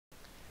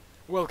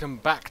Welcome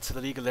back to the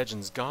League of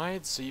Legends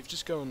guide. So you've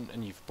just gone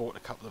and you've bought a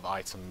couple of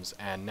items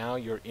and now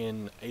you're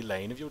in a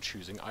lane of your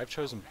choosing. I've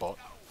chosen bot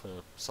for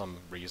some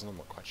reason, I'm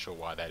not quite sure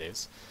why that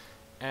is.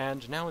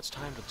 And now it's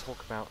time to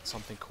talk about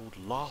something called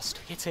last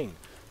hitting,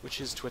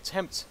 which is to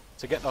attempt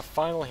to get the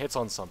final hit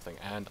on something,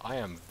 and I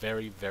am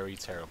very, very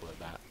terrible at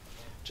that,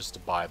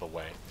 just by the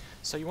way.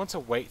 So you want to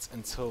wait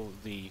until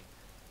the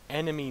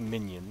enemy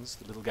minions,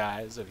 the little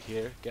guys over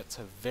here, get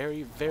to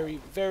very, very,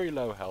 very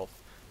low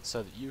health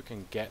so that you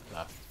can get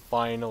the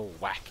final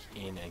whack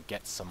in and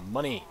get some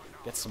money,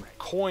 get some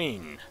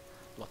coin,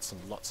 lots and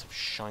lots of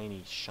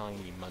shiny,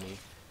 shiny money.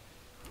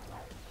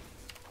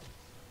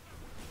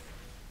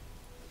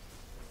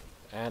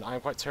 And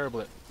I'm quite terrible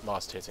at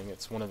last hitting.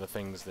 It's one of the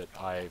things that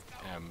I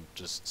am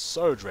just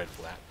so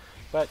dreadful at.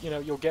 But, you know,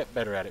 you'll get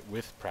better at it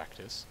with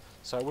practice.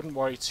 So I wouldn't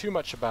worry too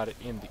much about it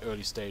in the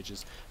early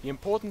stages. The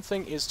important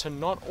thing is to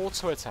not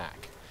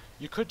auto-attack.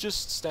 You could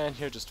just stand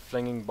here just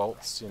flinging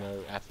bolts, you know,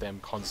 at them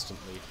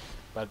constantly.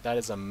 But that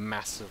is a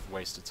massive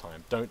waste of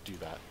time. Don't do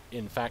that.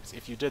 In fact,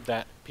 if you did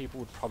that, people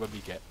would probably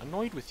get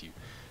annoyed with you,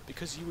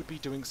 because you would be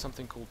doing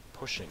something called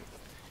pushing.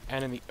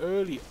 And in the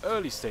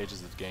early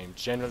stages of the game,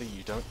 generally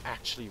you don't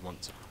actually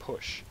want to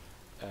push.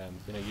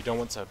 You know, you don't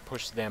want to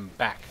push them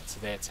back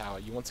to their tower.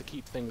 You want to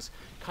keep things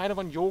kind of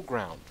on your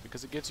ground,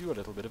 because it gives you a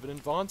little bit of an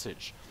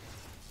advantage.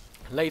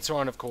 Later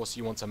on, of course,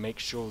 you want to make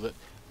sure that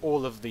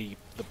all of the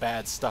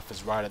bad stuff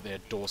is right at their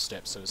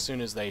doorstep. So as soon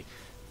as they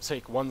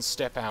take one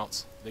step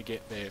out, they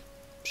get their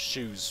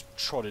shoes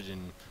trotted in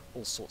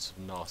all sorts of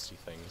nasty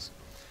things.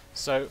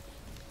 So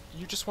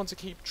you just want to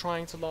keep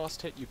trying to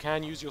last hit. You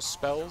can use your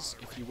spells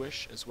if you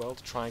wish as well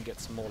to try and get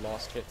some more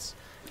last hits.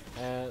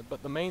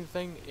 But the main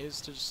thing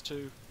is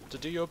to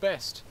do your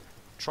best.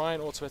 Try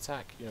and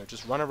auto-attack. You know,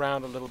 just run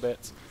around a little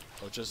bit,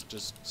 or just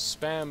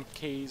spam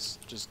keys.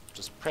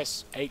 Just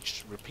press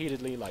H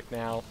repeatedly like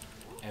now,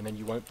 and then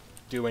you won't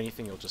do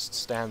anything. You'll just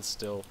stand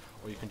still,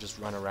 or you can just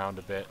run around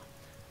a bit.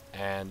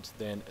 And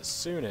then as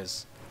soon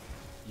as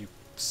you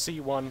see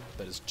one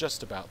that is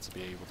just about to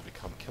be able to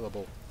become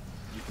killable,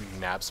 you can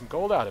nab some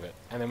gold out of it.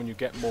 And then when you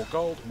get more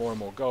and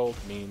more gold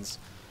means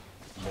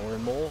more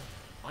and more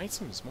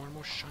items, more and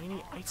more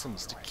shiny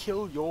items to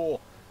kill your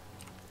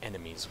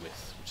enemies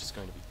with, which is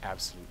going to be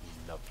absolutely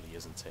lovely,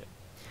 isn't it?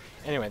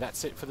 Anyway,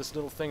 that's it for this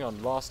little thing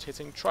on last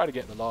hitting. Try to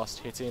get the last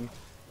hit in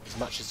as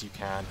much as you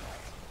can.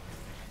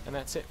 And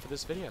that's it for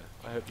this video.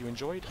 I hope you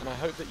enjoyed, and I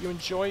hope that you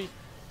enjoy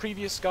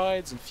previous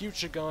guides and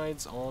future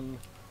guides on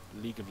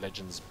League of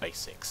Legends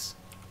basics.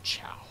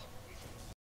 Ciao.